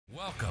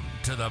Welcome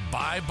to the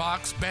Buy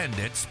Box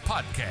Bandits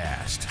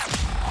podcast.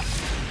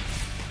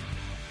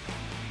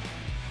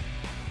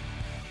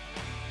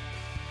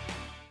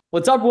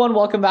 What's up, everyone?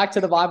 Welcome back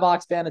to the Buy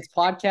Box Bandits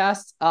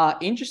podcast.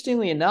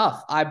 Interestingly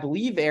enough, I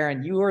believe,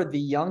 Aaron, you are the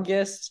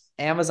youngest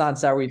Amazon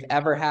seller we've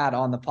ever had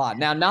on the pod.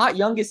 Now, not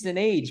youngest in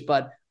age,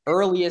 but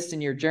earliest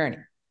in your journey,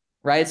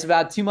 right? It's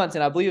about 2 months,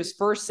 and I believe it was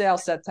first sale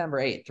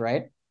September 8th,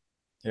 right?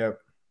 Yep.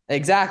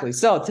 Exactly.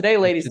 So today,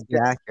 ladies,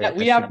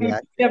 we have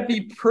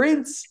the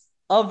Prince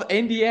of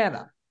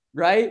Indiana,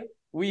 right?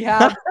 We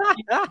have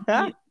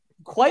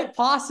quite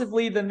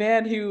possibly the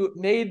man who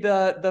made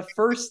the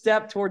first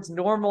step towards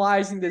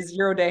normalizing the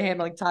 0-day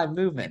handling time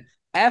movement.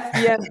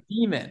 FBM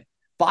Demon,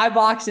 Buy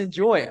Box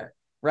Enjoyer,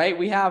 right?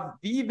 We have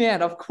the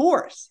man, of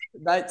course,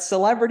 that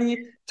celebrity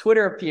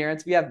Twitter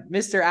appearance. We have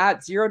Mr.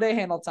 at 0-day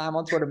handle time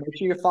on Twitter. Make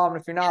sure you're following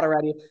if you're not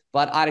already,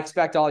 but I'd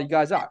expect all you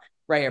guys are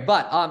right here.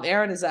 But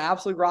Aaron is an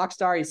absolute rock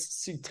star.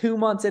 He's 2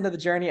 months into the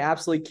journey,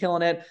 absolutely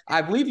killing it.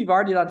 I believe you've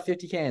already done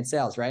 50K in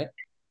sales, right?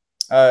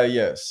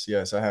 Yes,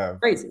 I have.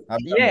 Crazy.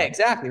 Yeah,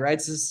 exactly. Right.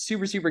 It's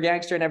super, super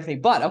gangster and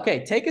everything. But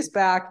okay, take us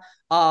back.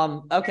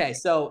 Okay,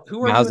 so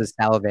who are Miles you? is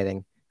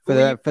salivating for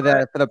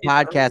the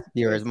podcast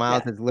viewers.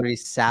 Miles is literally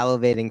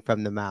salivating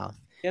from the mouth.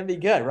 Gonna be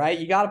good, right?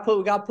 We gotta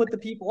put the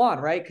people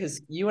on, right?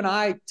 Because you and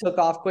I took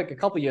off quick a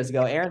couple years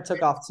ago. Aaron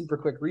took off super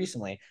quick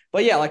recently.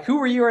 But yeah, like who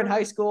were you in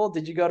high school?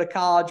 Did you go to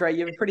college? Right?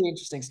 You have a pretty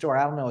interesting story.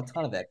 I don't know a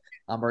ton of it.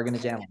 We're gonna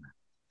jam on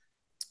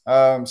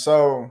that.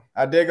 So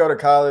I did go to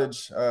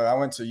college. I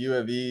went to U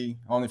of E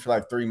only for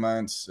like 3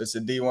 months. It's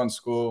a D1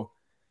 school.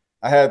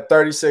 I had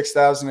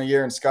 $36,000 a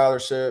year in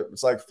scholarship.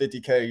 It's like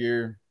 $50K a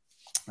year.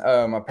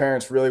 My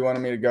parents really wanted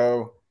me to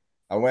go.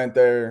 I went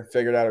there,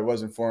 figured out it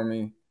wasn't for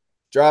me,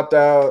 dropped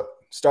out,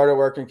 started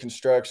working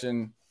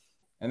construction,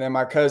 and then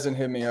my cousin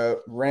hit me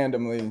up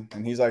randomly,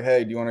 and he's like,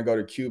 "Hey, do you want to go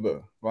to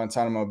Cuba,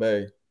 Guantanamo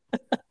Bay?"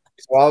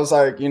 So I was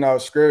like,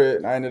 screw it.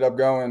 And I ended up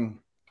going.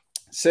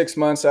 6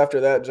 months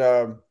after that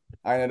job,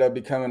 I ended up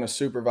becoming a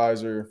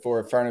supervisor for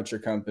a furniture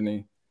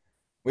company.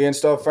 We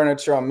install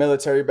furniture on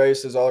military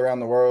bases all around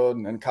the world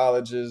and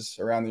colleges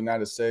around the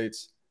United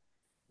States.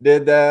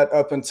 Did that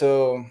up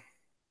until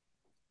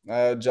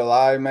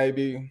July,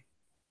 maybe.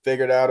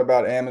 Figured out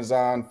about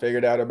Amazon,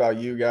 figured out about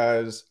you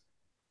guys.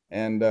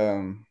 And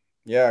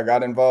I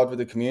got involved with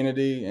the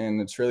community,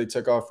 and it's really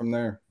took off from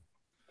there.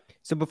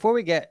 So before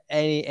we get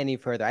any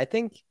further, I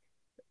think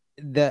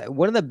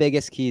one of the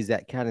biggest keys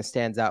that kind of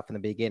stands out from the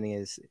beginning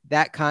is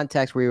that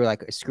context where you were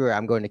like, screw it,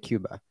 I'm going to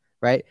Cuba,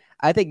 right?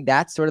 I think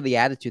that's sort of the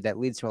attitude that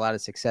leads to a lot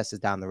of successes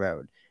down the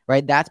road,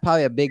 right? That's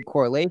probably a big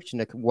correlation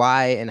to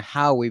why and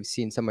how we've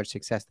seen so much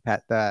success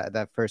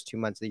the first 2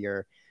 months of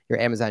your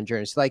Amazon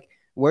journey. So like,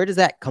 where does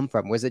that come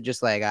from? Was it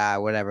just like,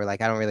 whatever,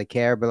 like, I don't really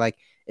care, but like,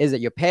 is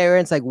it your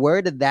parents? Like,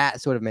 where did that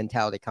sort of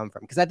mentality come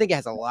from? Because I think it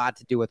has a lot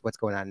to do with what's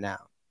going on now.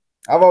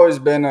 I've always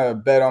been a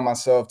bet on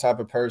myself type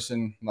of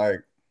person.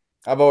 Like,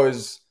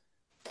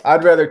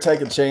 I'd rather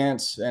take a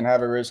chance and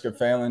have a risk of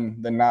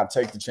failing than not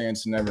take the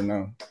chance and never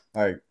know.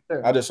 Like,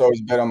 sure. I just always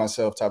bet on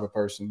myself type of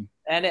person.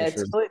 And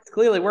it's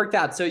clearly worked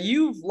out. So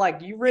you've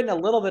written a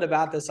little bit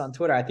about this on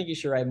Twitter. I think you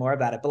should write more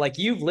about it. But like,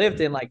 you've lived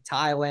in like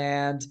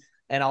Thailand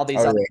and all these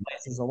other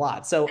places a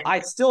lot. So I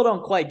still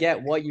don't quite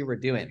get what you were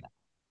doing.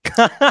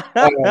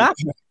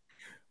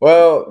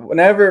 Well,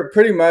 whenever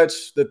pretty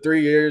much the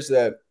 3 years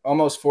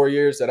almost 4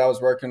 years that I was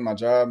working my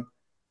job,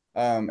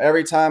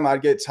 every time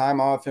I'd get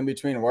time off in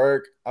between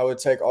work, I would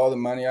take all the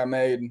money I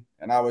made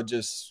and I would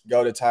just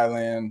go to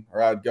Thailand,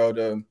 or I'd go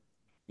to,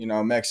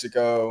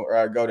 Mexico, or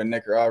I'd go to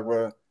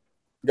Nicaragua,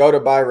 go to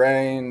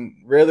Bahrain,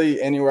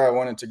 really anywhere I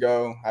wanted to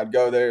go. I'd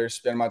go there,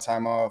 spend my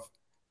time off,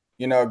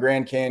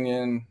 Grand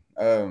Canyon.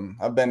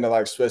 I've been to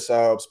like Swiss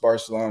Alps,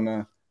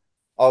 Barcelona,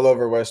 all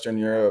over Western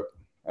Europe.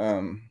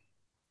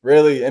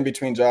 Really in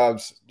between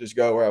jobs, just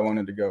go where I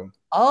wanted to go.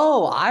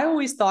 Oh, I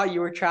always thought you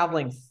were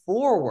traveling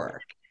for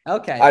work.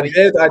 Okay. I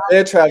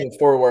did travel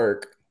for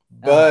work,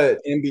 but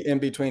in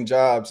between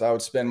jobs, I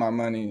would spend my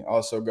money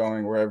also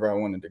going wherever I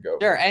wanted to go.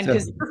 Sure. And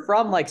because you're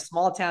from like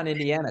small town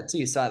Indiana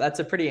too. So that's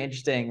a pretty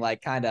interesting,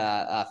 like, kind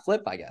of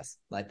flip, I guess,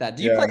 like that.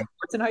 Do you play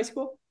sports in high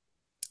school?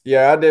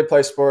 Yeah, I did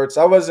play sports.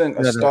 I wasn't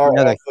a star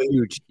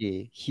athlete.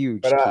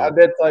 Huge but key. I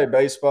did play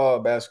baseball,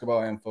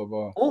 basketball, and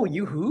football. Oh,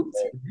 you hooped?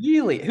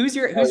 Really? Who's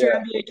your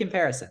NBA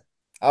comparison?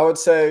 I would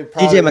say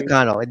probably TJ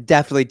McConnell.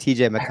 Definitely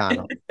TJ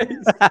McConnell.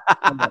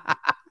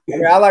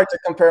 I like to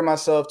compare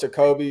myself to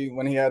Kobe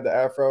when he had the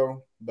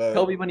afro. But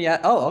Kobe when he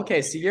had,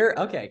 okay. So you're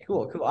okay,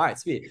 cool. All right,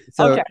 sweet.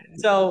 So, okay.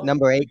 So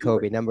number 8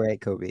 Kobe.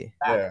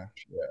 Yeah.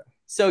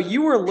 So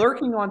you were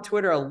lurking on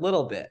Twitter a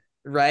little bit,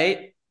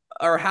 right?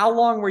 Or how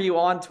long were you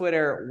on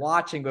Twitter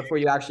watching before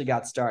you actually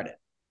got started?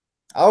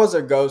 I was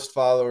a ghost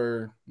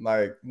follower.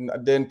 Like, I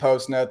didn't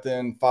post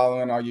nothing,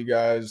 following all you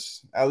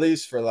guys, at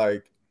least for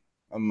like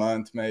a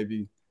month,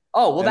 maybe.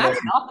 Oh, well, that's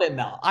nothing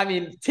though. I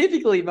mean,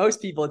 typically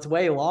most people, it's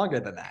way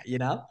longer than that,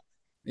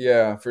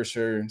 Yeah, for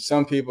sure.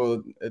 Some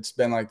people, it's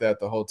been like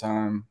that the whole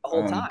time. The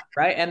whole time,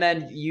 right? And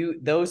then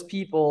those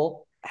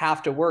people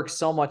have to work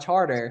so much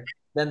harder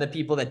than the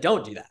people that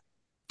don't do that.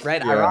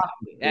 right? Yeah.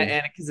 Ironically,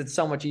 and because it's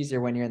so much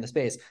easier when you're in the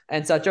space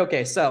and such.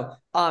 Okay, so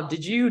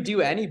did you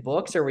do any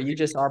books or were you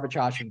just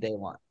arbitrage from day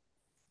one?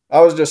 I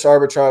was just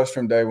arbitrage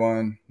from day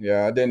one.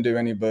 Yeah, I didn't do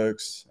any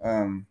books.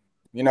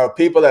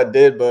 People that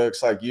did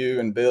books like you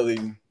and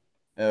Billy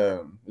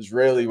is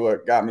really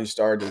what got me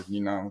started,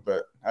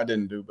 but I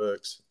didn't do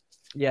books.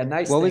 Yeah,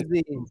 nice What was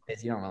thing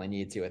is you don't really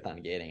need to with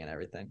ungating and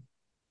everything.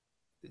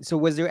 So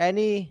was there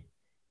any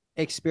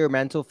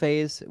experimental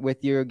phase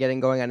with your getting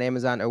going on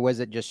Amazon, or was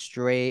it just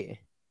straight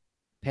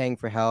paying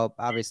for help?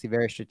 Obviously,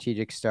 very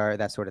strategic start,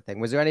 that sort of thing.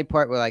 Was there any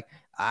part where like,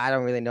 I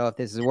don't really know if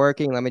this is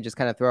working, let me just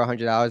kind of throw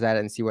 $100 at it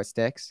and see what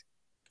sticks?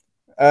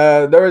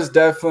 It was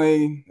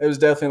definitely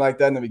like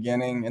that in the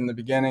beginning. In the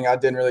beginning, I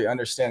didn't really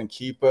understand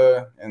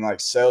Keepa and like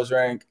sales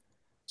rank.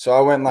 So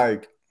I went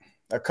like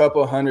a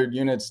couple hundred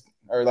units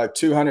or like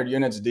 200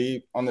 units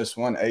deep on this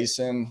one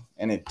ASIN,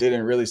 and it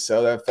didn't really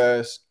sell that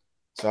fast.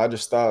 So I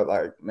just thought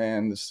like,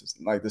 man, this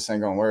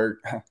ain't gonna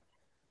work.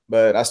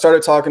 But I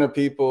started talking to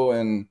people,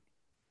 and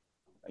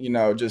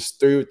just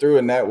through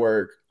a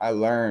network, I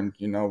learned,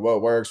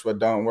 what works, what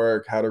don't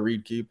work, how to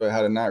read Keepa,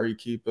 how to not read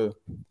Keepa,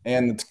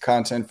 and the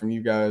content from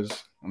you guys.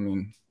 I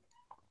mean,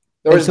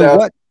 there was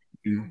so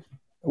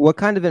what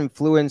kind of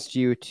influenced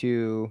you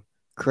to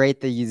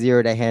create the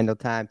 0 Day Handle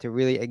Time to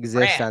really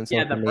exist on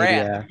social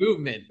media? The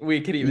movement,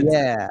 we could even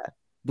say.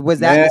 Was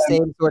that the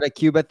same sort of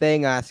Cuba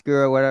thing?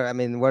 Screw it, whatever. I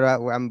mean, what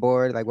about, I'm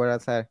bored. Like, what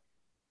else?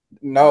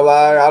 No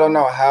lie, I don't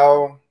know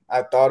how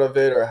I thought of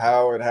it or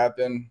how it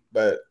happened,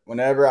 but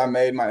whenever I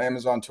made my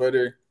Amazon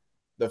Twitter,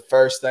 the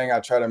first thing I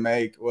tried to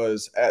make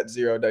was at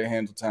 0 Day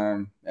Handle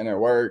Time, and it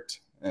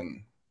worked,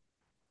 and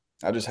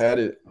I just had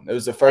it. It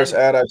was the first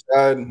ad I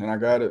tried, and I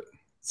got it.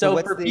 So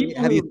have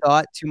you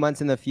thought 2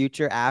 months in the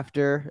future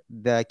after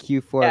the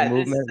Q4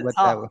 movement?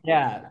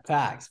 Yeah,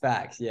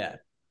 facts. Yeah.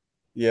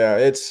 Yeah,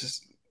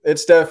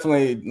 it's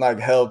definitely like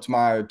helped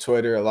my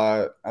Twitter a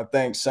lot. I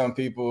think some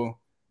people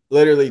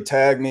literally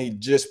tag me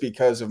just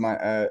because of my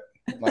ad.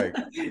 Like,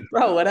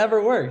 bro,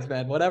 whatever works,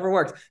 man. Whatever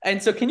works.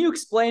 And so, can you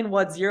explain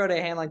what 0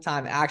 Day Handling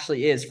Time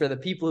actually is for the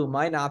people who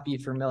might not be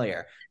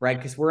familiar, right?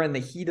 Because we're in the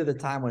heat of the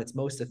time when it's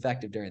most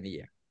effective during the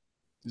year.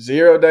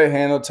 0 Day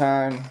Handle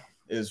Time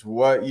is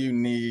what you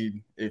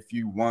need if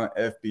you want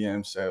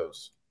FBM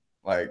sales,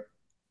 like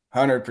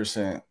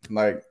 100%.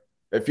 Like,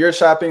 if you're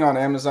shopping on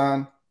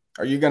Amazon,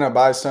 are you gonna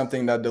buy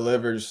something that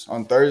delivers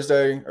on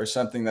Thursday or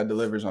something that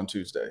delivers on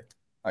Tuesday?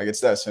 Like, it's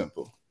that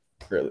simple.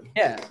 Really.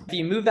 Yeah. If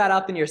you move that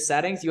up in your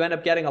settings, you end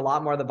up getting a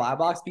lot more of the buy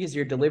box because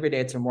your delivery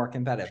dates are more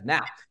competitive.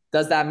 Now,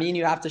 does that mean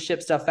you have to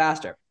ship stuff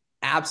faster?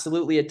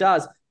 Absolutely, it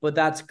does. But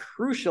that's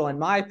crucial, in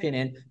my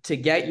opinion, to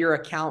get your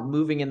account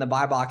moving in the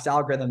buy box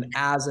algorithm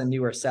as a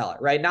newer seller,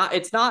 right?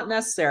 It's not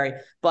necessary,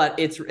 but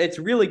it's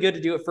really good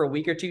to do it for a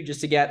week or two just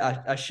to get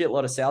a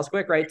shitload of sales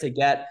quick, right? To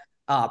get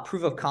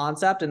proof of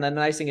concept. And then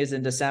the nice thing is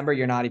in December,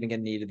 you're not even going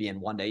to need to be in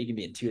 1 day. You can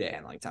be in 2 day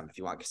handling time if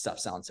you want stuff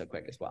selling so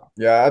quick as well.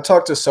 Yeah, I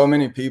talked to so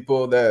many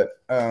people that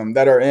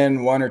are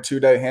in 1 or 2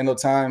 day handle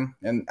time,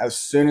 and as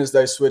soon as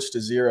they switch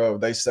to 0,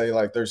 they say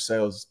like their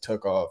sales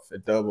took off.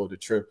 It doubled, it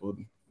tripled.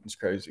 It's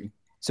crazy.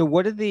 So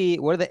what are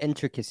the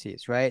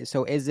intricacies, right?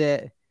 So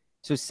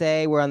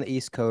say we're on the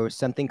East Coast,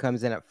 something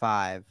comes in at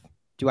 5.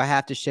 Do I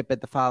have to ship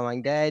it the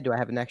following day? Do I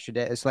have an extra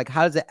day? It's like,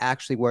 how does it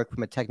actually work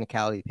from a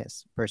technicality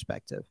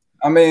perspective?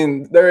 I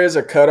mean, there is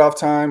a cutoff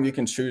time. You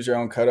can choose your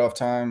own cutoff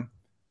time.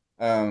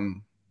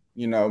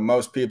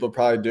 Most people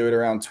probably do it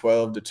around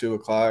 12 to 2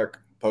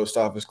 o'clock. Post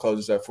office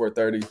closes at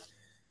 4:30.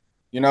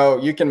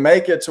 You can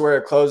make it to where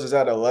it closes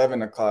at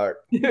 11 o'clock.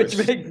 Which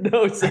makes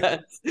no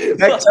sense.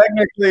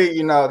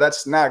 Technically,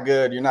 that's not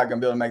good. You're not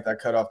going to be able to make that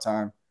cutoff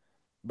time.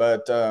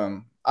 But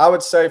I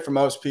would say for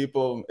most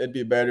people, it'd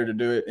be better to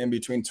do it in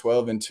between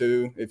 12 and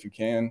 2 if you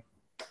can.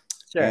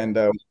 Sure. And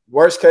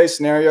worst case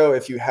scenario,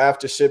 if you have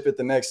to ship it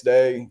the next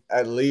day,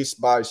 at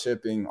least buy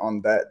shipping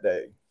on that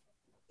day.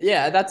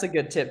 Yeah, that's a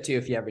good tip too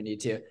if you ever need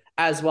to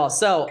as well.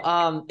 So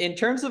in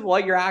terms of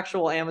what your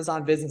actual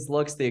Amazon business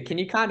looks like, can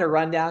you kind of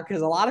run down?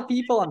 Because a lot of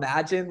people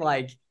imagine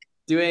like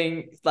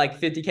doing like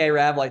 50K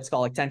rev, like it's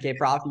called like 10K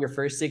profit your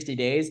first 60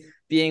 days,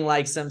 being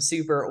like some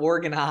super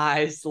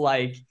organized,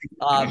 like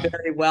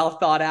very well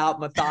thought out,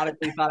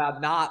 methodically thought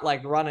out, not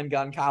like run and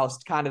gun Kyle's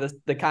kind of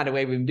the kind of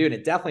way we've been doing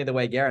it. Definitely the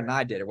way Garrett and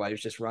I did it, where it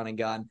was just run and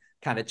gun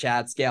kind of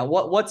chat scale.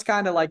 What's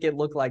kind of like it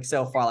look like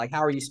so far? Like,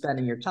 how are you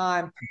spending your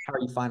time? How are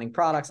you finding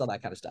products? All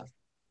that kind of stuff.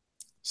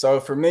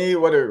 So for me,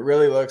 what it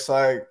really looks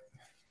like,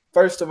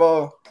 first of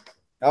all,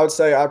 I would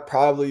say I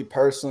probably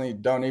personally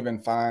don't even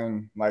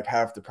find like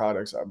half the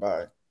products I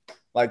buy.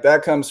 Like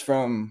that comes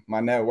from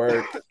my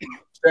network,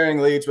 sharing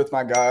leads with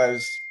my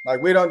guys.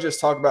 Like we don't just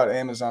talk about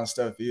Amazon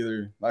stuff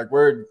either. Like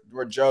we're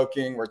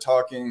joking, we're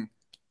talking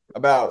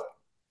about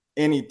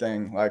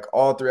anything like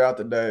all throughout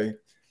the day.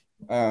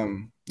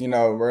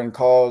 We're in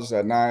calls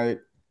at night,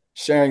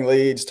 sharing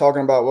leads,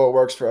 talking about what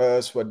works for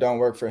us, what don't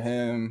work for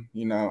him,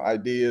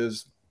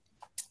 ideas.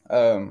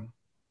 The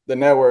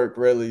network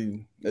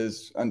really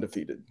is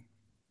undefeated.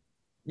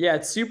 Yeah,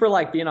 it's super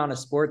like being on a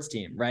sports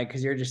team, right?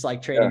 Because you're just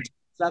like trading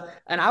stuff.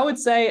 And I would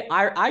say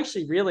I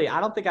actually really, I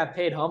don't think I've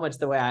paid homage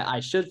the way I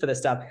should for this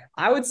stuff.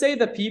 I would say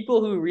the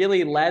people who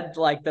really led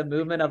like the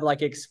movement of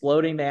like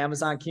exploding the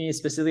Amazon community,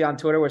 specifically on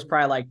Twitter, was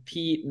probably like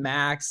Pete,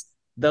 Max,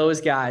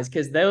 those guys,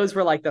 because those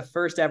were like the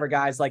first ever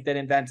guys like that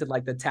invented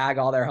like the tag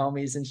all their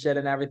homies and shit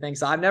and everything.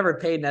 So I've never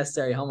paid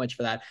necessary homage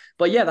for that.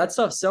 But yeah, that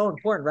stuff's so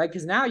important, right?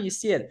 Because now you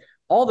see it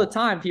all the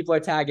time. People are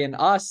tagging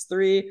us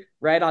three,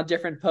 right, on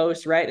different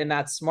posts, right? And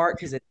that's smart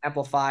because it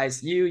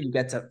amplifies you. You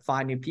get to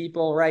find new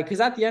people, right? Because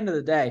at the end of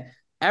the day,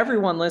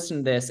 everyone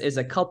listening to this is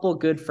a couple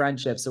good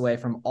friendships away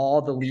from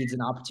all the leads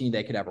and opportunity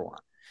they could ever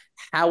want.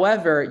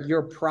 However,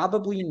 you're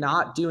probably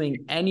not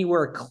doing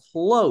anywhere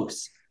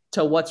close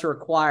to what's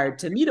required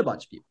to meet a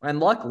bunch of people. And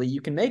luckily you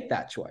can make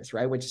that choice,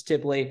 right? Which is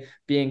typically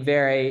being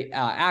very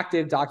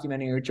active,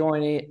 documenting your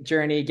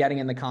journey, getting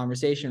in the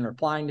conversation,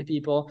 replying to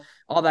people,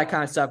 all that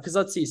kind of stuff. Because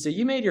let's see, so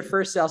you made your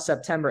first sale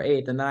September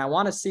 8th. And then I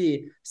want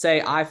to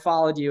say I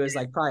followed you as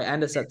like probably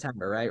end of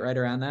September, right? Right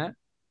around that?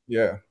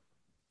 Yeah.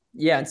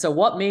 Yeah. And so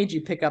what made you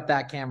pick up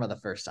that camera the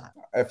first time?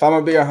 If I'm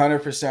going to be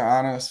 100%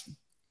 honest,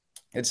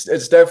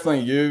 it's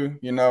definitely you.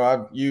 You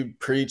know, you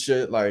preach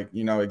it, like,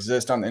 you know,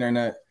 exist on the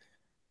internet.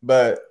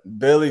 But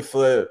Billy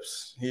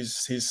Flips, he's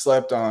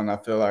slept on, I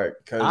feel like.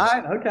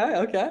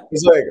 Okay.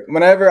 It's like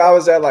whenever I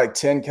was at like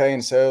 10K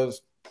in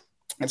sales,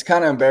 it's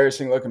kind of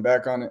embarrassing looking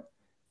back on it.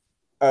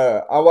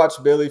 I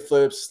watched Billy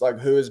Flips, like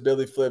Who is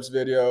Billy Flips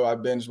video. I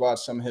binge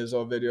watched some of his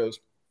old videos.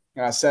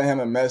 And I sent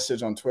him a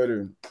message on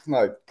Twitter,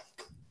 like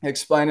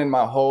explaining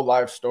my whole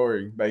life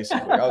story,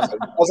 basically. I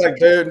was like,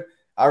 dude,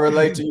 I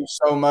relate to you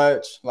so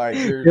much. Like,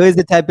 you're Billy's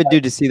the type of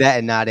dude to see that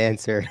and not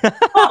answer.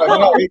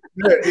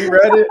 he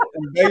read it,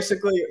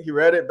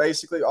 and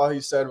basically all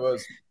he said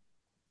was,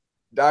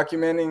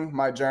 documenting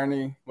my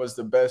journey was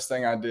the best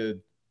thing I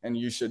did, and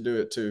you should do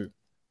it too.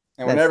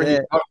 And whenever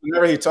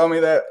he told me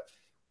that,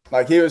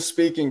 like, he was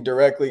speaking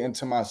directly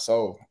into my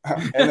soul.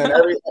 And then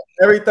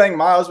everything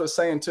Miles was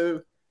saying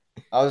too,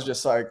 I was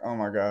just like, oh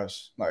my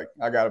gosh, like,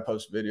 I gotta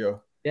post a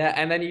video. Yeah.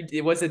 And then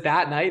was it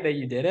that night that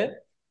you did it?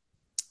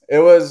 It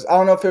was, I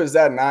don't know if it was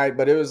that night,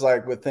 but it was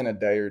like within a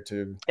day or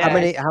two. Yeah.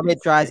 How many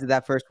tries did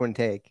that first one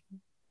take?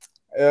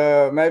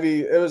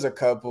 Maybe it was a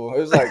couple. It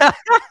was like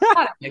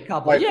a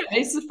couple. Yeah,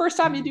 it's the first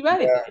time you do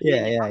anything.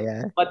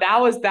 Yeah. But that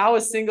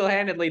was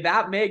single-handedly,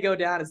 that may go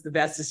down as the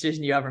best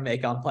decision you ever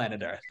make on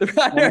planet Earth.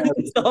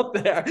 It's up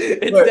there.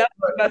 It's definitely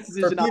the best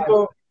decision.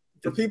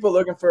 For people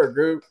looking for a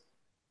group,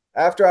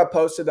 after I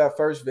posted that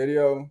first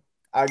video,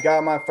 I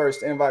got my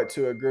first invite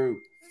to a group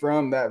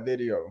from that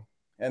video.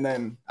 And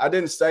then I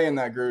didn't stay in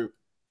that group,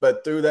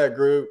 but through that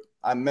group,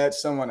 I met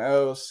someone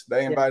else.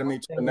 They invited me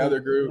to another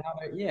group.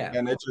 Yeah.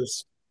 And it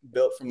just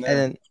built from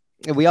there. And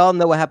then we all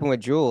know what happened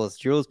with Jules.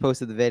 Jules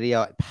posted the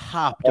video, it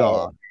popped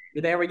off.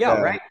 There we go,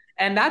 right?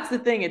 And that's the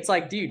thing. It's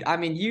like, dude, I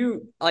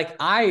mean,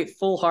 I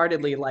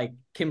full-heartedly, like,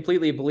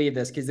 completely believe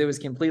this because it was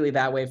completely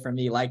that way for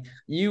me. Like,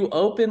 you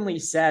openly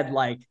said,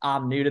 like,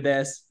 I'm new to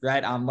this,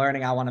 right? I'm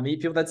learning. I want to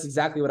meet people. That's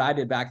exactly what I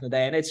did back in the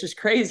day. And it's just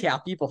crazy how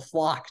people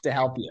flock to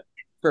help you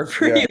for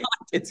free. Yeah.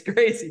 It's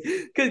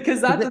crazy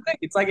because that's the thing.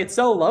 It's like, it's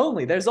so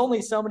lonely. There's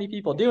only so many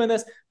people doing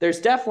this. There's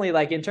definitely,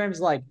 like, in terms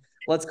of, like,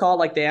 let's call it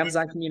like the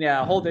Amazon community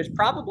as a whole, there's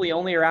probably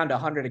only around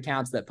 100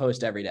 accounts that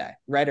post every day,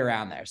 right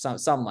around there,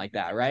 something like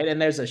that, right?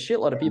 And there's a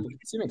shitload of people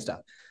consuming stuff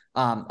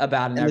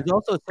about it. And there's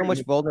also so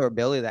much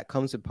vulnerability that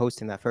comes with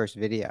posting that first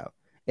video.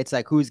 It's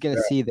like, who's going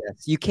to see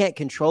this? You can't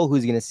control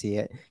who's going to see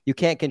it. You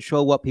can't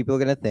control what people are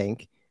going to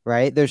think,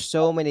 right? There's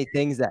so many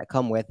things that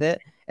come with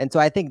it. And so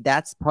I think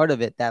that's part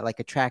of it that like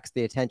attracts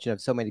the attention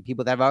of so many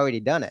people that have already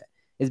done it.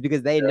 Is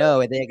because they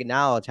know and they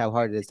acknowledge how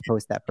hard it is to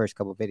post that first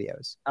couple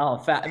videos. Oh,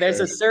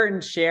 there's a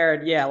certain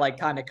shared, like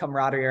kind of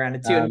camaraderie around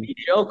it too. And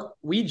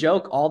we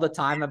joke all the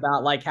time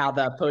about like how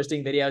the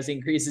posting videos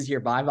increases your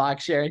buy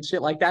box share and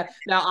shit like that.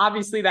 Now,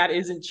 obviously that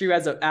isn't true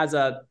as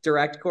a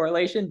direct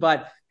correlation,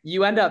 but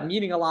you end up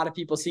meeting a lot of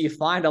people. So you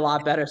find a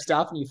lot better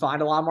stuff and you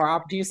find a lot more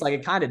opportunities. Like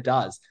it kind of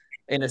does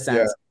in a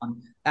sense.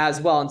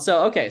 As well. And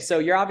so, okay, so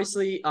you're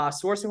obviously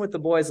sourcing with the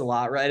boys a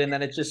lot, right? And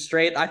then it's just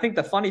straight. I think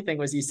the funny thing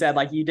was you said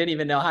like you didn't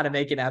even know how to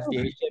make an FBA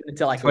shipment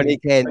until like 20K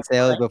in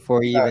sales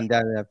before you even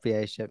done an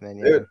FBA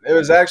shipment. Yeah. It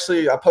was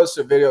actually, I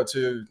posted a video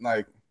too,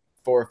 like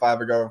 4 or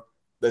 5 ago.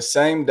 The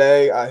same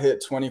day I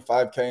hit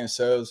 25K in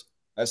sales,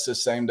 that's the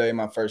same day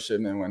my first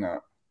shipment went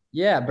out.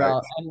 Yeah,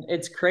 bro. And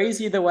it's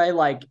crazy the way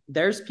like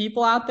there's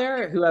people out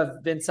there who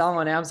have been selling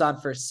on Amazon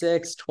for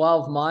 6,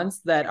 12 months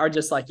that are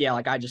just like,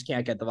 like I just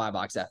can't get the buy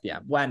box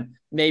FBM when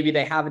maybe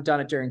they haven't done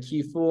it during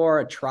Q4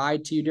 or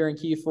tried to during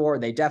Q4.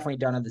 They definitely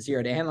don't have the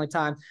 0-day handling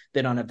time.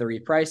 They don't have the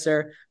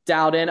repricer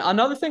dialed in.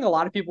 Another thing a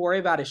lot of people worry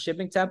about is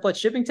shipping templates.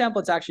 Shipping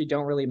templates actually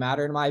don't really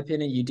matter in my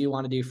opinion. You do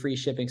want to do free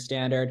shipping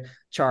standard,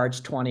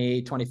 charge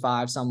 20,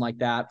 25, something like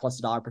that,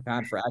 plus $1 per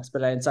pound for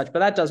expedite and such. But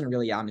that doesn't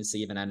really honestly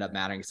even end up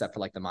mattering except for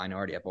like the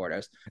minority of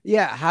orders.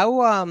 Yeah.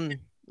 How,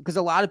 because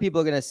a lot of people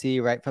are going to see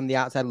right from the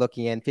outside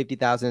looking in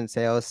 50,000 in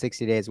sales,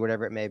 60 days,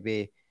 whatever it may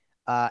be.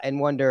 And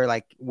wonder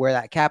like where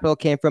that capital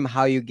came from,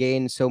 how you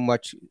gain so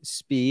much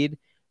speed.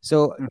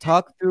 So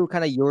talk through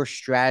kind of your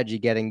strategy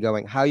getting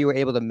going, how you were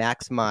able to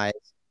maximize.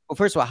 Well,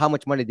 first of all, how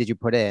much money did you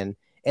put in,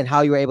 and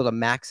how you were able to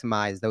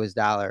maximize those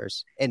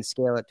dollars and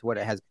scale it to what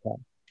it has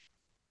become?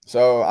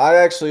 So I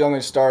actually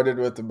only started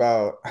with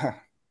about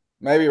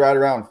maybe right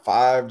around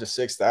 $5,000 to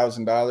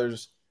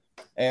 $6,000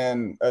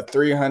 and a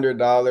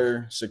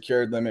 $300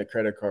 secured limit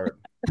credit card.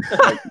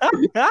 Like,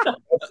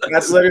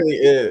 that's literally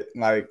it.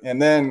 Like,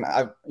 and then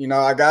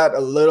I got a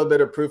little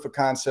bit of proof of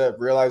concept,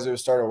 realized it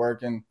started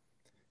working,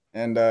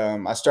 and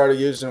I started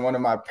using one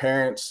of my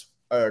parents'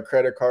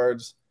 credit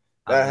cards.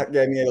 That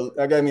gave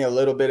me a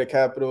little bit of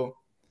capital,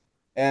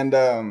 and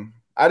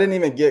I didn't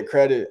even get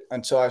credit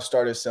until I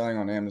started selling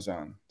on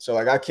Amazon. So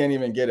like I can't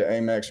even get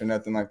an Amex or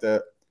nothing like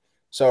that.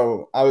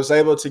 So I was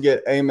able to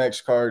get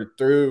Amex card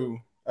through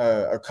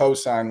a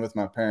co-sign with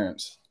my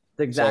parents.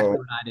 That's exactly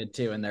what I did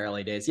too in the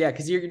early days. Yeah,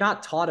 because you're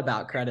not taught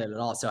about credit at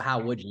all. So how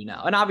would you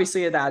know? And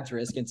obviously it adds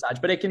risk and such,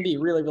 but it can be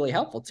really, really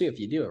helpful too if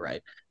you do it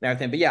right and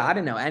everything. But yeah, I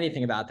didn't know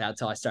anything about that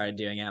until I started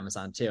doing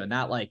Amazon too. And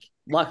that, like,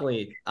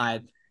 luckily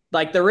I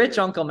like the rich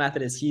uncle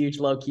method is huge,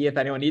 low key. If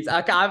anyone needs,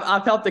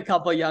 I've helped a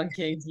couple young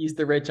kings use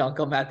the rich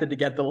uncle method to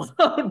get the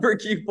loan for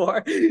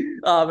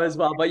Q4 as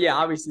well. But yeah,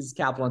 obviously it's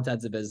capital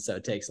intensive business, so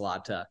it takes a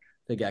lot to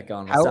get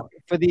going. How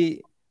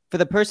for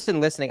the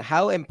person listening,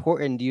 how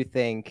important do you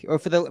think, or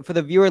for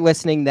the viewer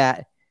listening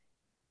that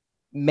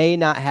may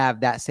not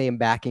have that same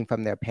backing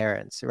from their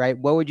parents, right?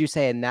 What would you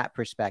say in that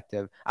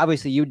perspective?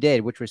 Obviously you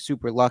did, which was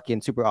super lucky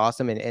and super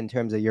awesome in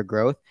terms of your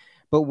growth.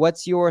 But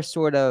what's your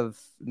sort of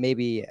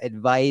maybe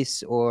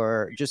advice,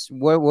 or just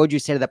what would you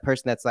say to that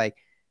person that's like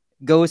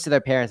goes to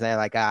their parents and they're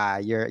like,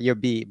 you're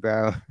beat,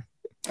 bro?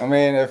 I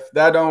mean, if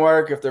that don't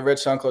work, if the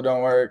rich uncle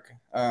don't work,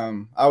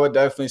 I would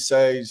definitely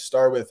say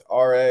start with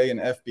RA and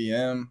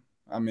FBM.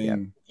 I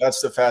mean, that's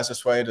the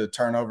fastest way to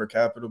turn over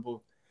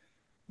capital.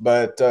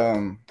 But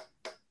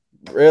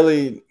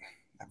really,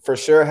 for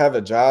sure, have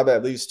a job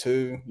at least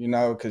too,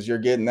 because you're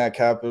getting that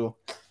capital.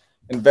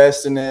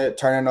 Invest in it,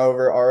 turning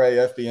over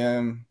RA,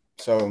 FBM.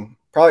 So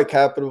probably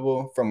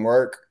capital from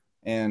work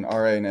and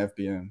RA and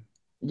FBM.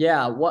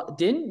 Yeah.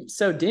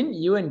 Didn't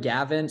you and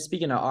Gavin,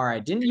 speaking of RA,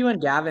 didn't you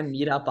and Gavin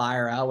meet up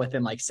IRL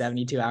within like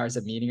 72 hours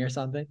of meeting or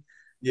something?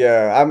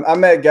 Yeah, I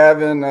met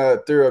Gavin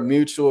through a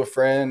mutual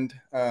friend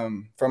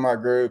from our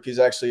group. He's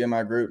actually in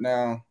my group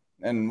now.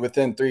 And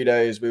within 3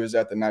 days, we was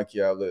at the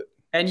Nike outlet.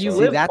 And you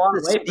live that's far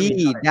the away from each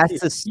speed. other. That's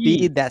the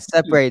speed that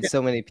separates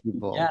so many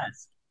people.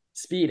 Yes.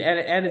 Speed.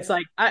 And it's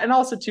like, and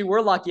also too,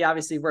 we're lucky.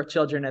 Obviously we're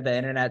children of the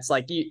internet. It's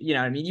like, you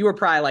know what I mean? You were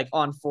probably like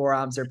on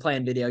forums or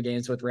playing video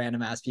games with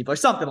random ass people or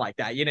something like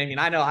that. You know what I mean?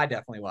 I know I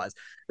definitely was,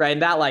 right.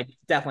 And that like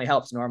definitely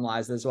helps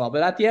normalize this as well.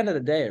 But at the end of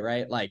the day,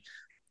 right, like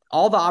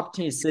all the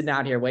opportunities sitting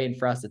out here waiting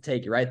for us to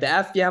take it, right? The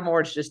FBM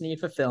awards just need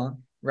fulfilling,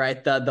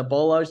 right? The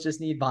bolos just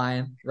need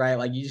buying, right?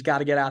 Like you just got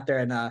to get out there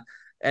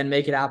and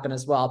make it happen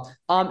as well.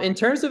 In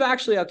terms of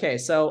actually, okay,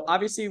 so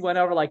obviously went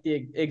over like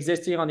the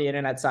existing on the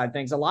internet side of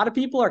things. A lot of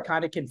people are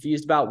kind of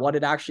confused about what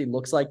it actually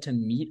looks like to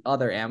meet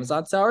other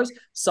Amazon sellers.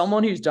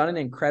 Someone who's done an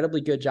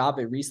incredibly good job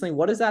at recently,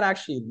 what does that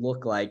actually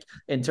look like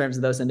in terms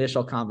of those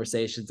initial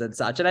conversations and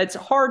such? And it's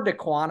hard to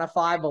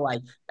quantify, but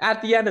like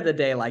at the end of the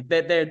day, like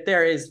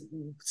there is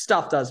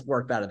stuff does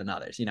work better than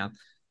others, you know?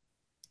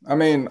 I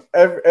mean,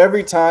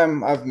 every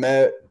time I've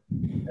met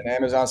an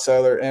Amazon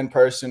seller in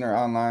person or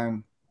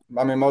online,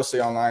 I mean, mostly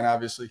online,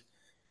 obviously,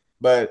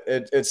 but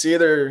it's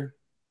either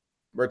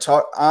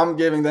I'm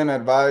giving them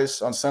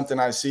advice on something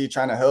I see,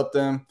 trying to help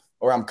them,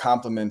 or I'm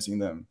complimenting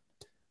them.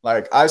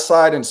 Like I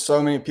slide in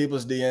so many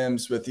people's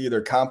DMs with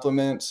either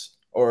compliments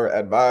or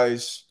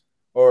advice,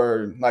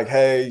 or like,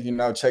 hey,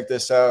 check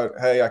this out.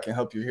 Hey, I can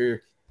help you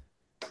here.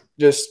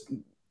 Just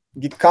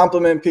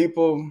compliment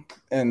people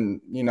and,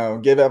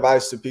 give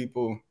advice to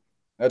people.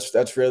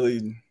 That's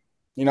really,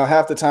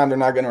 half the time they're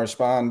not going to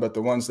respond, but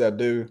the ones that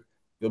do,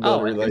 you'll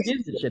build a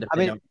relationship. I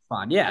mean, don't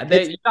respond.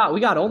 Yeah, we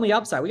got only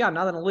upside. We got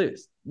nothing to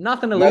lose.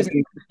 Nothing to lose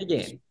in the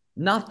game.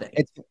 Nothing.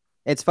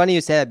 It's funny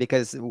you say that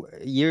because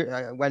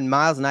when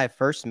Miles and I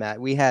first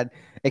met, we had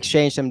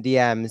exchanged some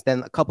DMs.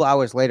 Then a couple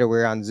hours later, we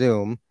were on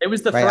Zoom. It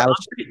was the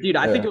first, dude.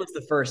 I think it was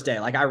the first day.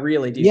 Like I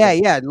really do.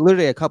 Yeah.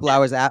 Literally a couple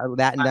hours that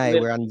night,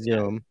 we're on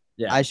Zoom.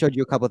 Yeah. I showed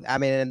you a couple. I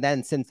mean, and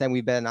then since then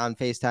we've been on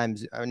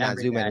FaceTime, or not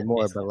Zoom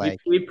anymore, but like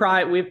we've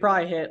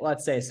probably hit,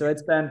 let's say, so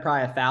it's been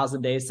probably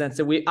 1,000 days since.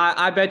 So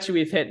I bet you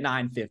we've hit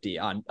 950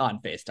 on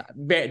FaceTime.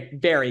 Very,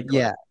 very close.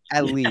 Yeah,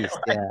 at least.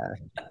 Yeah.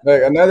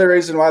 Like another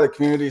reason why the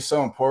community is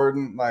so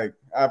important. Like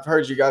I've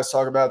heard you guys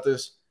talk about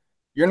this.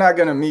 You're not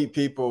going to meet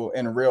people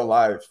in real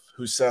life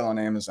who sell on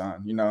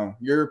Amazon.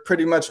 You're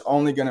pretty much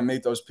only going to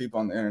meet those people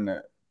on the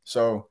internet.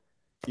 So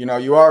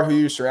you are who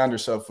you surround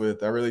yourself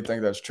with. I really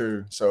think that's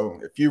true. So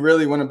if you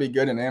really want to be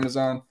good in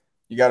Amazon,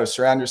 you got to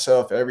surround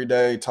yourself every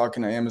day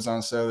talking to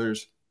Amazon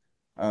sellers.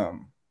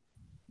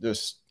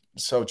 Just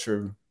so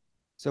true.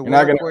 So you're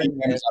not going to meet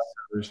Amazon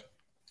sellers.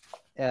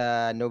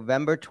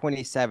 November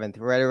 27th,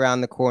 right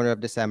around the corner of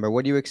December.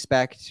 What do you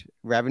expect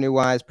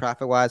revenue-wise,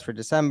 profit-wise for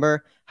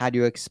December? How do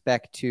you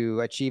expect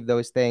to achieve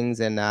those things?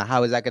 And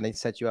how is that going to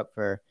set you up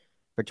for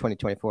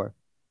 2024?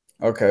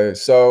 Okay,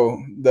 so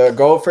the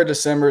goal for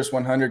December is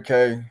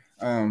 100K.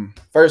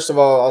 First of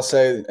all, I'll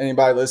say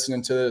anybody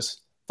listening to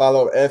this,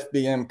 follow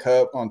FBM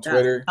Cup on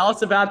Twitter. Tell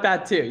us about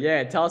that too.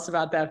 Yeah, tell us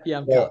about the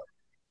FBM Cup.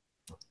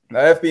 The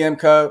FBM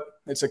Cup,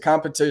 it's a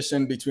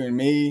competition between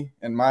me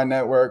and my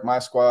network, my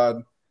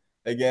squad,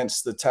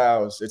 against the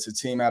Towels. It's a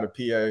team out of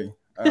PA.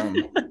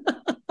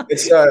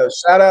 It's a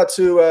shout out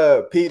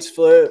to Pete's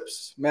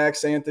Flips,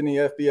 Max Anthony,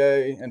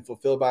 FBA, and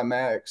Fulfilled by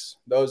Max.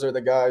 Those are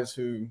the guys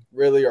who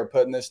really are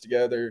putting this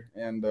together,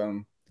 and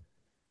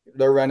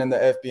they're running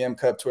the FBM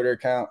Cup Twitter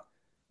account.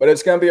 But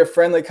it's going to be a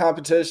friendly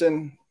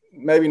competition,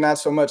 maybe not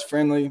so much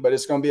friendly, but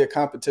it's going to be a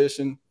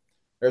competition.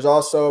 There's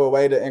also a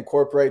way to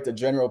incorporate the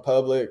general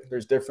public.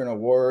 There's different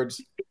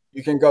awards.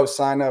 You can go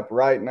sign up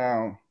right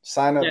now.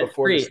 Sign up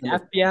before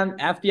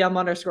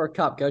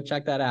FBM_Cup. Go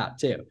check that out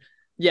too.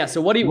 Yeah.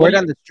 So what do you word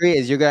on the street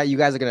is you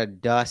guys are gonna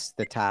dust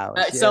the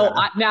Towels. So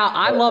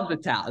I love the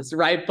Towels,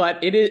 right?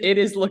 But it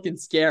is looking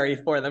scary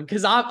for them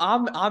because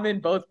I'm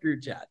in both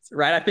group chats,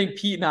 right? I think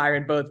Pete and I are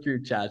in both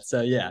group chats.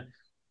 So yeah.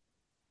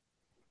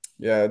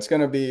 Yeah, it's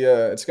gonna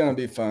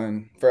be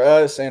fun for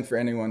us and for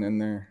anyone in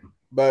there.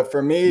 But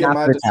for me, no,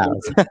 I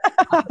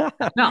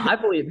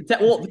believe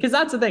well, because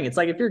that's the thing. It's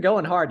like if you're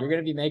going hard, you're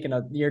gonna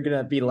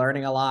be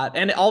learning a lot.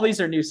 And all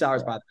these are new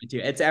sellers, by the way, too.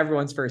 It's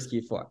everyone's first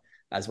Q4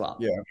 as well.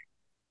 Yeah.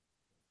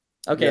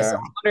 Okay, yeah. So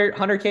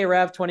 100K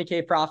rev,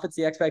 20K profits,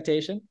 the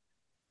expectation?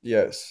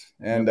 Yes.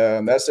 And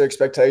that's the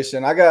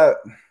expectation. I got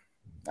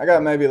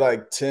maybe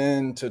like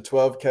 10 to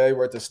 12K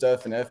worth of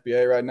stuff in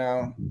FBA right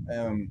now.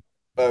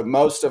 But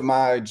most of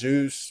my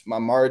juice, my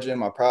margin,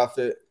 my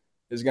profit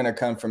is going to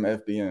come from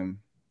FBM.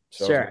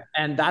 So. Sure.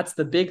 And that's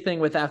the big thing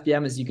with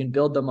FBM is you can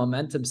build the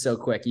momentum so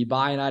quick. You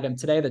buy an item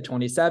today, the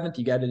 27th,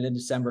 you get it in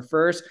December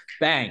 1st,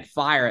 bang,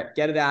 fire it,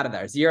 get it out of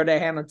there. 0-day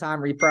handling time,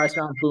 reprice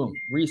round, boom,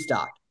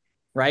 restock,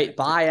 right?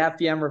 Buy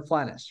FBM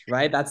replenish,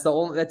 right? That's the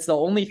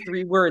only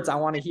 3 words I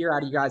want to hear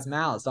out of you guys'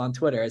 mouths on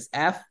Twitter is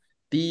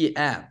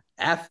FBM.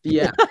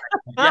 FBM.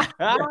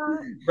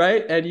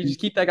 Right? And you just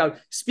keep that going.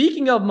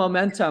 Speaking of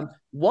momentum,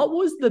 what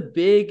was the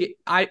big,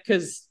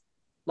 because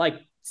like,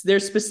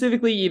 there's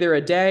specifically either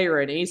a day or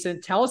an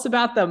ASIN. Tell us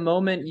about the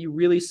moment you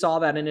really saw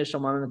that initial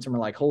momentum. We're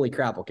like, holy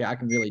crap, okay, I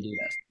can really do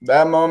this.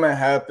 That moment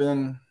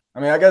happened. I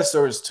mean, I guess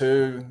there was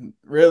 2.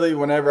 Really,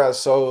 whenever I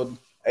sold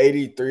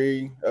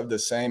 83 of the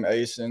same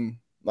ASIN,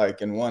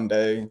 like in one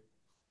day,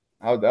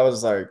 I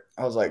was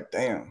like,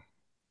 damn,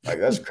 like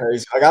that's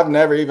crazy. Like I've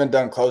never even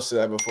done close to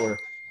that before.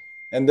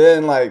 And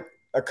then like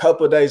a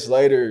couple of days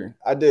later,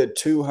 I did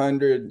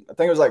 200. I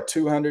think it was like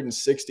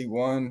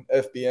 261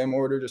 FBM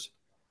orders.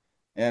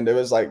 And it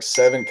was like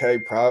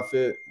 7K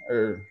profit,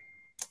 or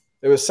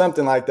it was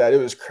something like that. It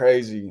was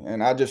crazy.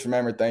 And I just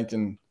remember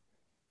thinking,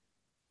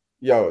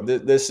 yo,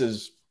 this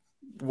is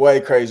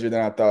way crazier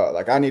than I thought.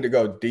 Like I need to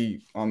go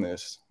deep on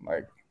this.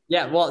 Like,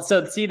 yeah, well,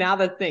 so see now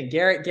the thing,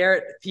 Garrett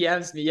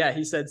PMs me. Yeah,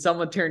 he said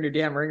someone turned your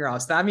damn ringer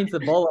off. So that means the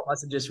bolo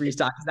must have just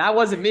restocked. That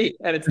wasn't me,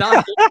 and it's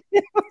not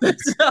me.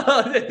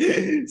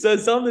 so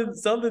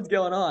something's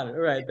going on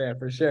right there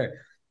for sure.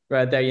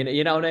 Right there,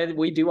 you know,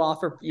 we do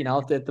offer, you know,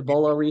 if the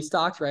bolo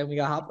restocks, right? We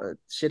got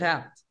shit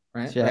happens,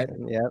 right? Yeah, right?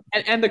 Yeah.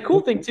 And the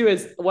cool thing too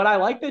is what I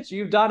like that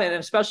you've done, and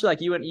especially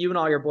like you and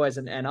all your boys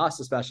and us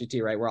especially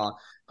too, right? We're all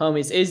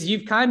homies. Is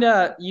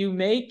you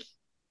make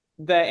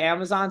the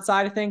Amazon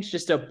side of things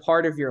just a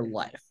part of your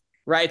life,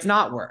 right? It's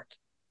not work,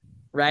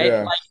 right?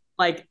 Yeah.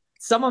 Like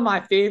some of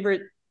my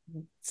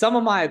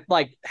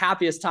like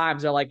happiest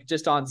times are like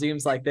just on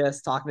Zooms like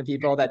this, talking to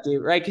people that do,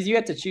 right? Because you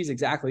get to choose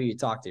exactly who you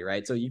talk to,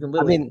 right? So you can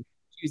literally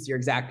choose your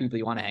exact people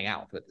you want to hang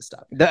out with this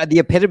stuff. The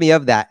epitome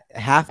of that,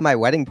 half my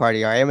wedding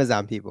party are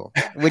Amazon people,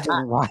 which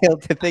is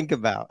wild to think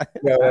about.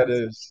 Yeah, that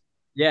is.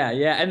 Yeah.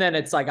 And then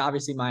it's like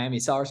obviously Miami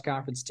Sellers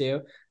Conference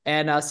too.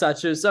 And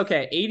such as,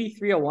 okay,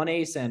 8301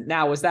 ASIN.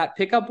 Now, was that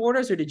pickup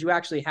orders or did you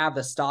actually have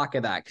the stock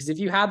of that? Because if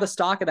you had the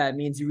stock of that, it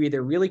means you're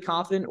either really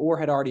confident or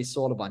had already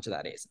sold a bunch of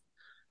that ASIN.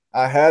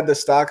 I had the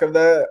stock of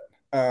that,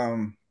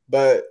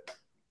 but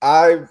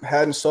I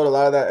hadn't sold a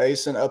lot of that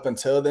ASIN up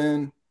until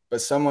then,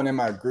 but someone in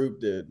my group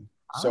did.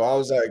 So I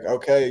was like,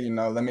 okay, you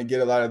know, let me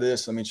get a lot of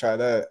this. Let me try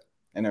that.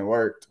 And it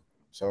worked.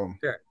 So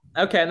sure.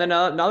 Okay. And then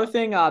another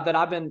thing that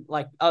I've been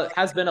like,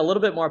 has been a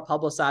little bit more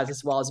publicized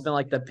as well has been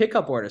like the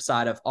pickup order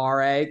side of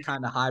RA,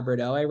 kind of hybrid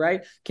OA,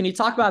 right? Can you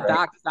talk about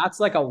that? That's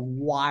like a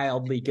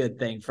wildly good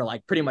thing for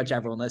like pretty much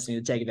everyone listening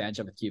to take advantage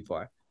of with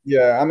Q4.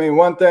 Yeah. I mean,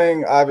 one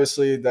thing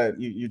obviously that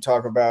you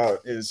talk about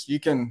is you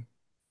can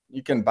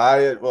buy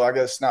it. Well, I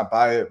guess not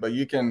buy it, but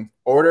you can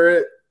order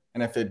it.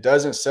 And if it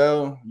doesn't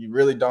sell, you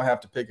really don't have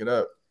to pick it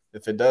up.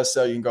 If it does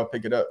sell, you can go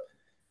pick it up.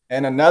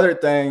 And another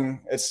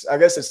thing, I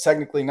guess it's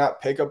technically not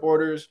pickup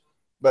orders,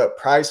 but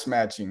price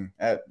matching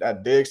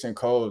at Dick's and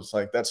Kohl's.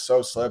 Like that's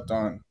so slept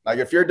on. Like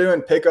if you're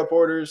doing pickup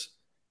orders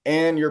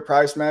and you're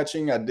price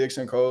matching at Dick's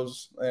and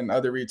Kohl's and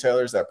other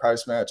retailers that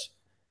price match,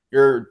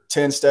 you're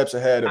 10 steps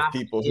ahead of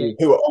people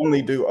who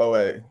only do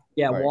OA.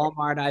 Yeah, like,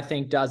 Walmart I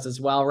think does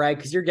as well, right?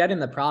 Because you're getting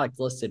the product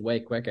listed way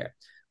quicker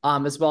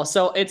as well.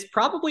 So it's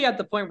probably at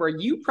the point where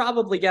you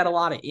probably get a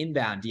lot of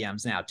inbound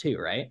DMs now too,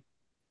 right?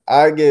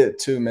 I get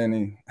too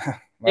many.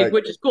 Like,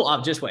 which is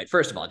cool. Just wait.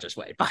 First of all, just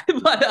wait.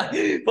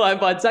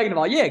 But second of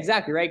all, yeah,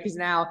 exactly, right? Because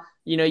now,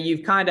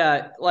 you've kind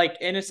of like,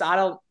 and it's,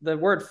 the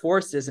word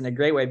forced isn't a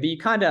great way, but you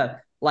kind of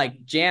like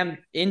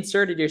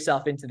inserted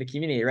yourself into the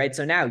community, right?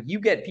 So now you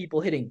get people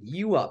hitting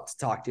you up to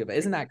talk to you. But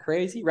isn't that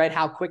crazy, right?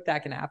 How quick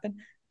that can happen,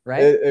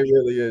 right? It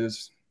really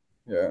is.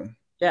 Yeah.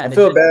 Yeah. I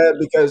feel bad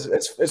because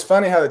it's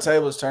funny how the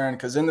tables turn,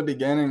 because in the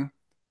beginning,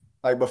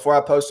 like before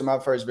I posted my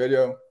first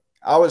video,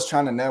 I was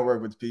trying to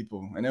network with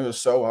people and it was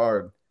so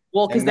hard.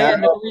 Well, because they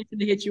had no reason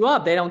to hit you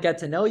up. They don't get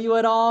to know you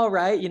at all,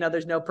 right?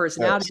 There's no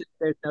personality. Yes.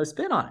 There's no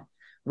spin on it,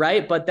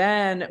 right? But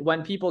then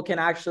when people can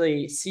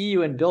actually see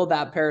you and build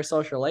that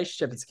parasocial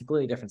relationship, it's a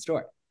completely different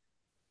story.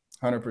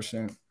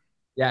 100%.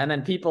 Yeah, and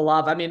then people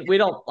love, I mean, we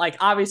don't, like,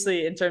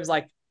 obviously in terms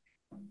like,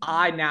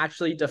 I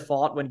naturally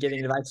default when giving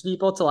advice to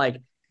people to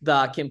like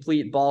the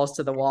complete balls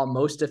to the wall,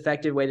 most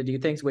effective way to do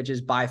things, which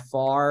is by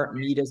far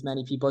meet as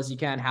many people as you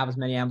can, have as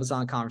many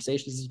Amazon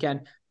conversations as you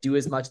can, do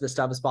as much of the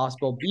stuff as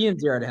possible, be in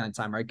 0 to 100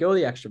 time, right? Go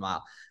the extra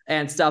mile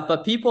and stuff.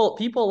 But people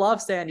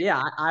love saying,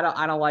 yeah, I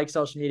don't like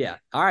social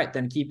media. All right,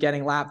 then keep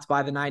getting lapped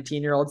by the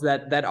 19-year-olds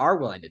that are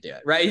willing to do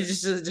it, right?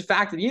 It's just a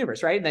fact of the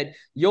universe, right? And that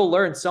you'll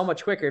learn so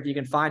much quicker if you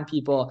can find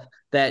people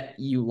that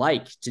you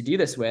like to do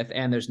this with.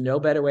 And there's no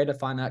better way to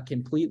find that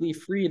completely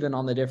free than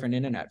on the different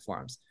internet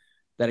forums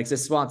that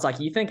exists. Well, it's like,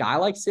 you think I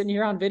like sitting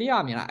here on video?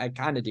 I mean, I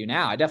kind of do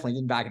now. I definitely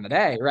didn't back in the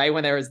day, right?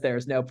 When there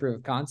was no proof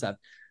of concept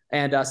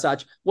and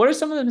such. What are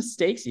some of the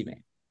mistakes you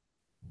made?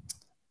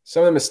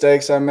 Some of the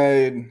mistakes I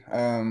made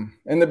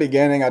in the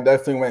beginning, I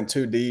definitely went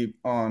too deep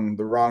on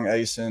the wrong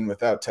ASIN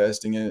without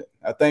testing it.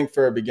 I think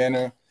for a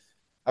beginner,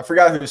 I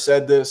forgot who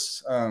said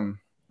this,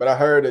 but I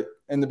heard it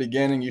in the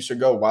beginning, you should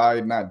go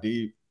wide, not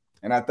deep.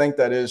 And I think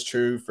that is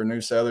true for new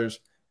sellers,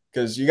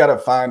 because you got to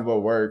find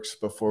what works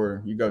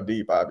before you go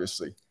deep,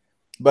 obviously.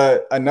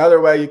 But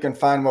another way you can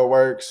find what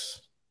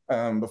works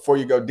before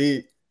you go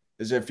deep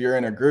is if you're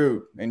in a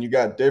group and you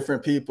got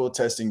different people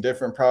testing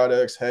different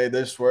products. Hey,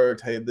 this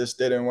worked. Hey, this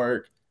didn't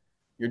work.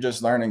 You're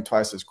just learning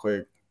twice as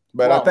quick.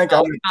 But I think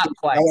not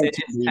twice.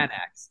 It's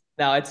 10x.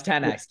 No, it's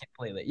 10x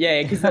completely.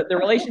 Yeah, because the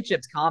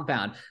relationships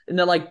compound. And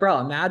they're like, bro,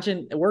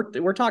 imagine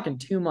we're talking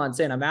 2 months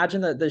in.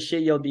 Imagine the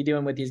shit you'll be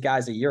doing with these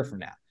guys a year from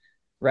now,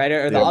 right?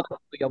 Or the other people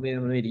you'll be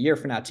doing a year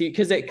from now too,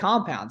 because it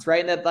compounds, right?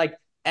 And that, like,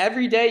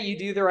 every day you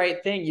do the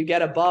right thing, you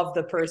get above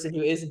the person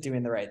who isn't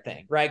doing the right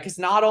thing, right? Because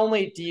not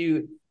only do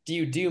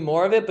you do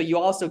more of it, but you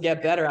also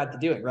get better at the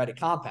doing, right? It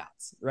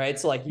compounds, right?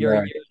 So like you're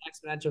an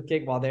exponential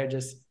kick while they're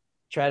just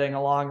treading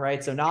along,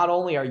 right? So not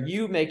only are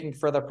you making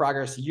further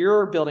progress,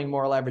 you're building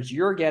more leverage,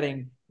 you're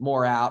getting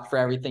more out for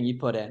everything you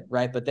put in,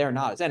 right? But they're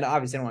not. And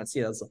obviously I don't want to see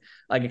it as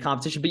like a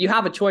competition, but you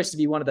have a choice to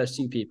be one of those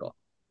two people,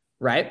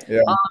 right?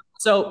 Yeah.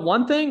 So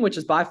one thing, which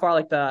is by far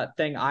like the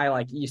thing I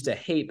like used to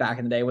hate back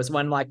in the day, was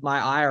when like my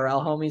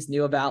IRL homies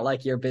knew about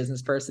like your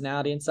business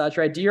personality and such,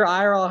 right? Do your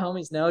IRL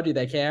homies know? Do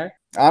they care?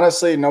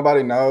 Honestly,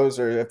 nobody knows,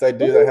 or if they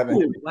do, they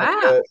haven't.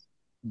 Wow.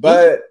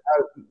 But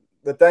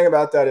the thing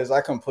about that is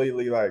I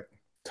completely like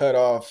cut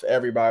off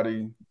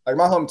everybody. Like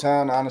my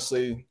hometown,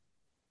 honestly,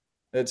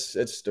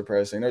 it's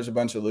depressing. There's a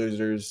bunch of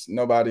losers.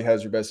 Nobody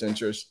has your best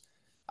interest.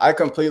 I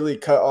completely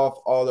cut off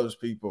all those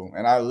people,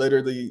 and I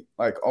literally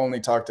like only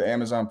talk to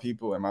Amazon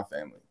people and my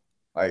family.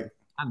 Like,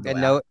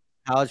 and no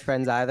college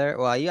friends either.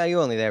 Well, yeah,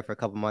 you only there for a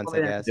couple months, I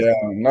guess. Yeah,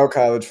 no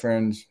college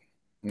friends.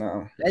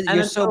 No.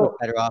 You're so much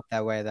better off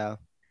that way, though.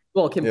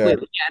 Well,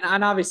 completely. Yeah.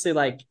 And obviously,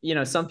 like,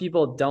 some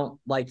people don't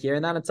like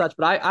hearing that and such,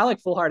 but I like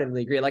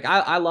full-heartedly agree. Like,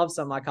 I love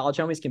some of my college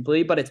homies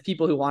completely, but it's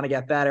people who want to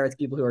get better. It's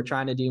people who are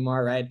trying to do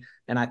more, right?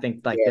 And I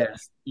think like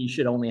you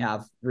should only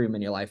have room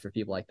in your life for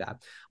people like that.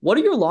 What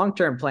are your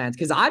long-term plans?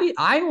 Because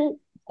I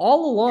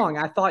all along,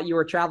 I thought you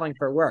were traveling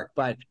for work,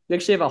 but you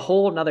actually have a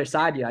whole nother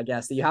side to you, I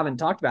guess, that you haven't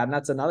talked about. And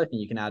that's another thing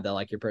you can add to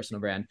like your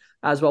personal brand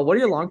as well. What are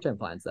your long-term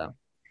plans though?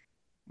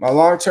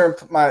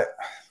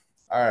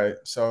 All right.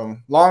 So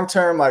long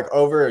term, like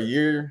over a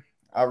year,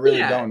 I really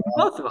don't know.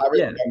 Both of us,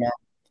 don't know.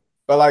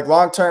 But like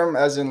long term,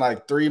 as in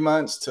like 3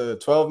 months to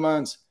 12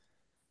 months,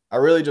 I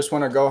really just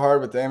want to go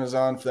hard with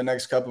Amazon for the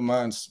next couple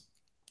months,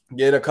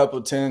 get a couple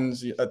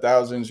tens,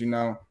 thousands,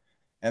 and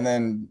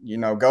then,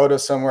 go to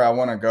somewhere I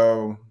want to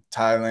go,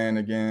 Thailand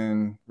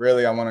again.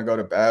 Really, I want to go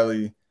to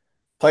Bali,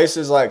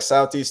 places like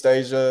Southeast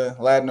Asia,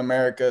 Latin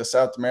America,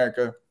 South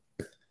America.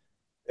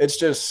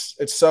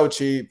 It's so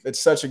cheap.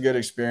 It's such a good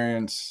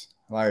experience.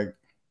 Like,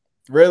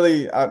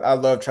 really, I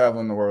love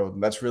traveling the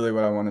world. That's really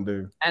what I want to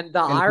do. And the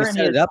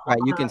irony is, right,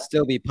 you can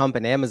still be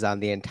pumping Amazon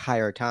the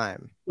entire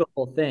time.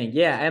 Beautiful thing,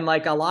 yeah. And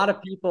like a lot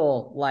of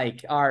people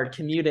like are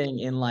commuting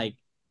in like,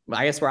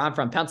 I guess where I'm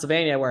from,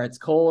 Pennsylvania, where it's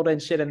cold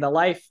and shit, and the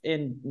life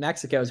in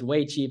Mexico is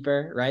way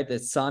cheaper, right?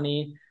 It's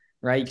sunny,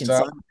 right? You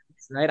can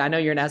right? I know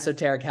you're an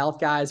esoteric health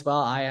guy as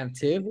well. I am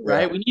too,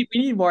 right? We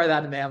need more of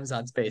that in the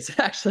Amazon space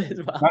actually as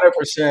well.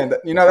 100%.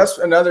 That's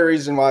another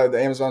reason why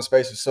the Amazon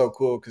space is so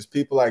cool, because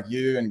people like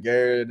you and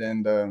Garrett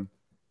and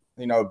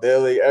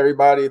Billy,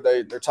 everybody,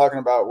 they're talking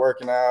about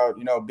working out,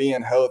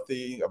 being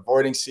healthy,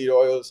 avoiding seed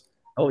oils.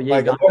 Oh yeah,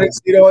 Like avoiding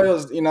seed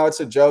oils, it's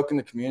a joke in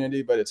the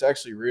community, but it's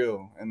actually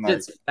real. And like,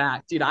 it's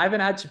fact, dude. I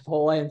haven't had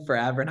Chipotle in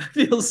forever, and I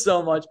feel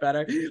so much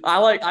better.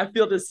 I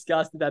feel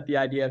disgusted at the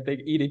idea of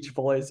eating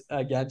Chipotle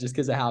again, just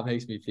because of how it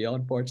makes me feel.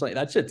 Unfortunately,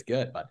 that shit's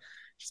good, but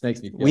it just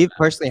makes me feel. We've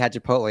personally had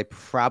Chipotle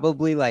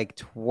probably like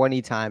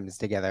 20 times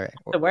together.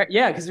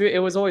 Yeah, because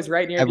it was always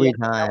right near every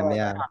time.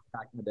 Yeah,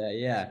 back in the day.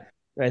 Yeah,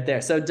 right there.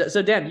 So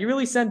Dan, you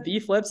really send B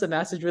Flips a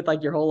message with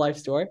like your whole life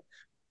story?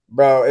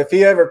 Bro, if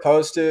he ever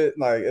posted,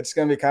 like, it's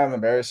gonna be kind of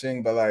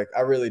embarrassing, but like,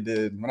 I really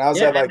did. When I was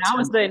at like, that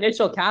was the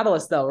initial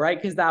catalyst, though, right?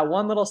 Because that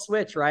one little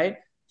switch, right?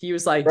 He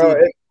was like, bro,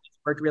 dude, it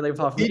worked really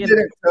well for me. He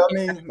didn't tell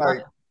me,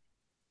 like,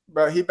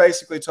 bro, he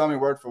basically told me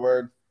word for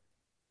word,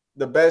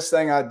 the best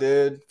thing I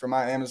did for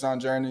my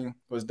Amazon journey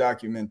was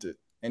document it,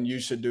 and you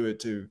should do it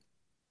too.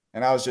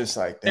 And I was just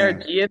like, damn.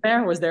 Was there a G in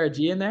there? Was there a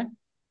G in there?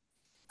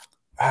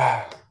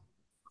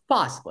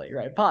 Possibly,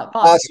 right?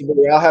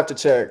 Possibly. I'll have to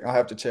check.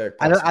 Possibly.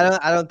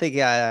 I don't think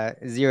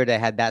 0 Day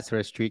had that sort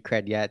of street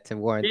cred yet to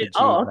warrant the G.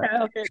 Oh,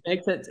 okay,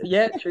 makes sense.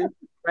 Yeah, true.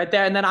 Right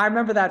there. And then I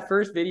remember that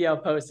first video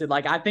posted.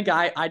 Like, I think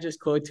I just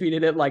quote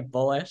tweeted it like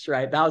bullish,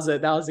 right? That was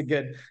a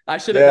good. I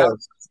should have. That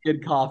was a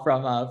good call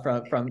from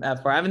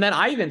F4M. And then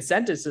I even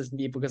sent it to some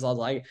people because I was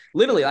like,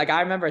 literally, like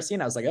I remember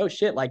seeing. I was like, oh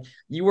shit, like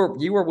you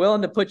were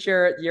willing to put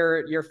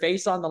your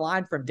face on the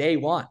line from day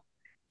one.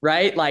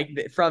 Right?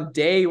 Like from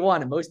day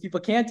one. And most people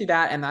can't do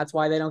that. And that's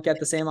why they don't get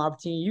the same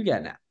opportunity you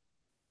get now.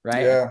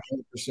 Right? Yeah,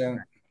 100%.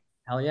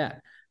 Hell yeah.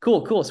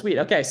 Cool. Sweet.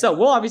 Okay. So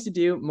we'll obviously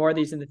do more of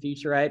these in the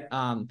future, right?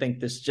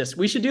 Think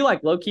we should do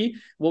like low key.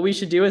 What we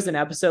should do is an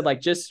episode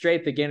like just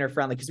straight beginner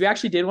friendly. Cause we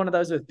actually did one of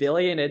those with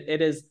Billy and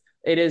it is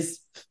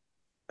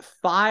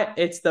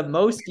it's the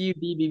most viewed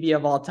BBB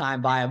of all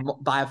time by a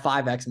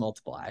 5x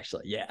multiple,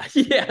 actually. Yeah.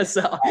 Yeah.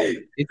 So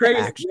it's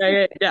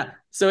crazy. Yeah.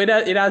 So it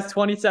has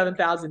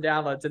 27,000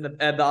 downloads and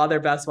the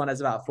other best one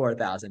is about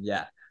 4,000.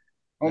 Yeah.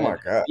 Oh my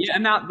God.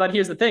 Yeah. But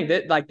here's the thing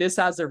that like this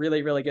has a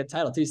really, really good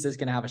title too. So it's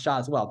going to have a shot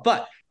as well.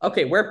 But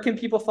okay. Where can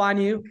people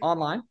find you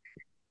online?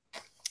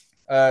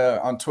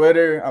 On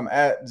Twitter, I'm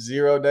at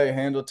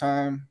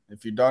 0DayHandleTime.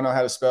 If you don't know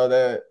how to spell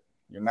that,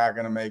 you're not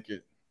going to make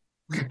it.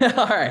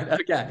 All right.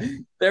 Okay.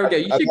 There we go.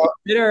 You should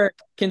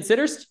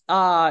consider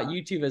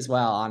YouTube as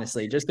well,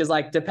 honestly, just because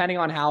like depending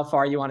on how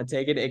far you want to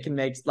take it, it can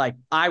make like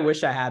I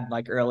wish I had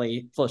like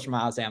early Flush from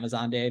Miles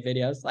Amazon day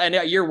videos. I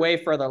know you're way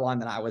further along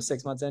than I was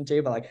 6 months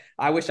into, but like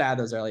I wish I had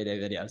those early day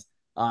videos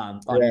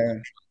on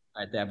YouTube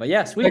right there. But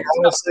yeah, sweet.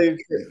 Honestly,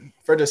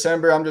 for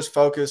December, I'm just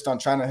focused on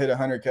trying to hit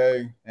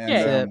 100K,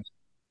 and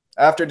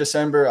after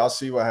December, I'll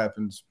see what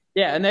happens.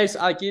 Yeah, and there's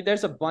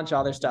a bunch of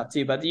other stuff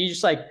too, but you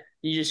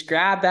just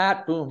grab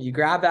that, boom, you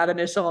grab that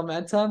initial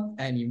momentum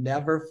and you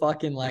never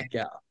fucking let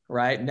go,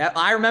 right?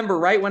 I remember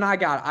right when I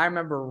got it. I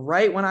remember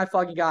right when I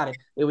fucking got it.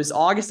 It was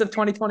August of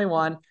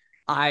 2021.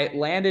 I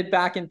landed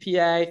back in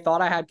PA,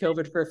 thought I had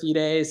COVID for a few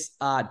days,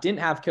 didn't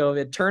have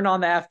COVID, turned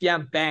on the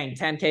FBM, bang,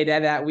 10K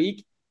dead that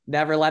week.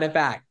 Never let it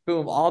back.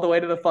 Boom, all the way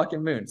to the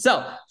fucking moon.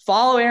 So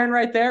follow Aaron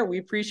right there. We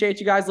appreciate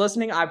you guys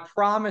listening. I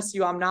promise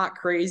you I'm not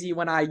crazy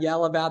when I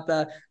yell about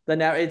the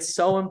net. It's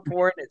so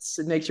important.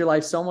 It makes your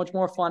life so much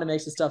more fun. It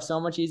makes the stuff so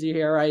much easier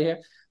here, right here.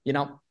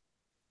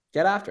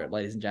 Get after it,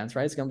 ladies and gents,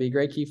 right? It's going to be a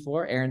great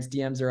Q4. Aaron's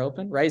DMs are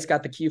open, right? He's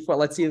got the Q4.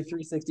 Let's see the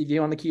 360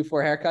 view on the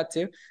Q4 haircut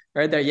too.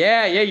 Right there.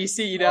 Yeah, you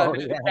see, that's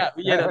the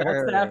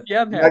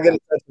FBM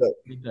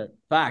haircut.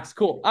 Facts.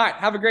 Cool. All right.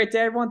 Have a great day,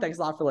 everyone. Thanks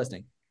a lot for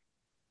listening.